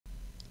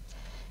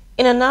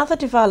In another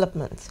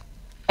development,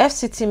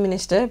 FCT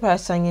Minister Barr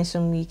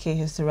Nyesom Wike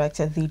has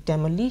directed the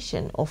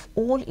demolition of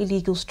all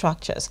illegal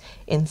structures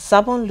in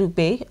Sabon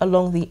Lugbe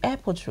along the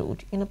airport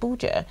road in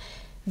Abuja.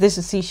 This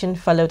decision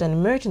followed an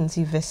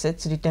emergency visit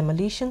to the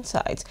demolition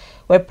site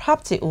where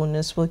property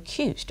owners were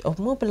accused of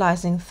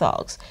mobilizing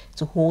thugs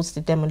to halt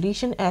the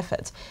demolition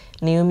effort.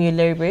 Naomi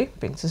Oleribe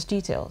brings us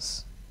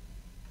details.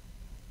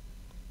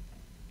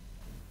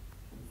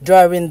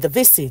 During the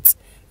visit,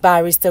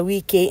 Barrister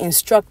Wike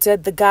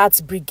instructed the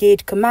Guards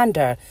Brigade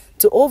commander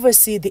to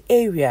oversee the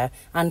area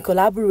and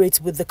collaborate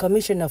with the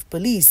Commissioner of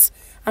Police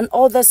and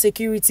other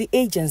security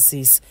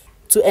agencies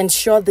to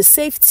ensure the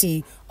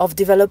safety of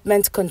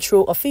development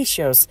control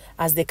officials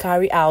as they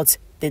carry out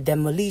the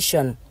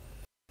demolition.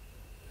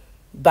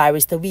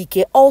 Barrister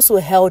Wike also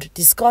held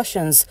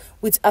discussions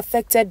with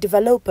affected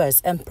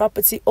developers and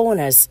property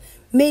owners,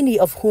 many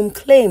of whom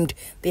claimed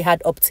they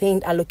had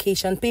obtained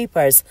allocation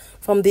papers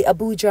from the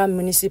Abuja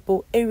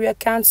Municipal Area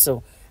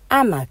Council,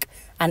 AMAC,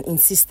 and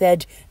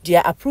insisted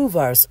their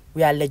approvals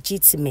were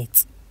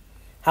legitimate.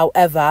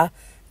 However,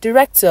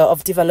 Director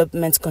of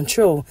Development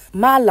Control,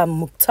 Malam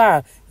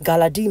Mukhtar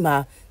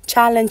Galadima,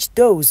 challenged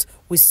those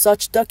with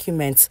such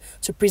documents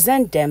to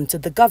present them to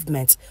the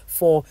government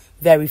for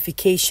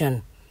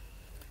verification.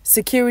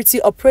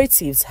 Security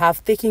operatives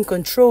have taken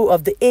control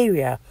of the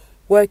area,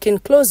 working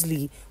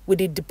closely with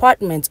the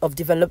Department of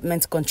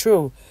Development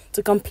Control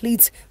to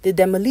complete the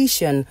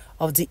demolition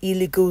of the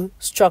illegal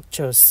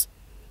structures.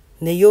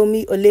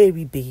 Naomi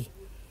Oleribe,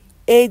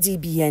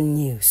 ADBN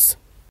News.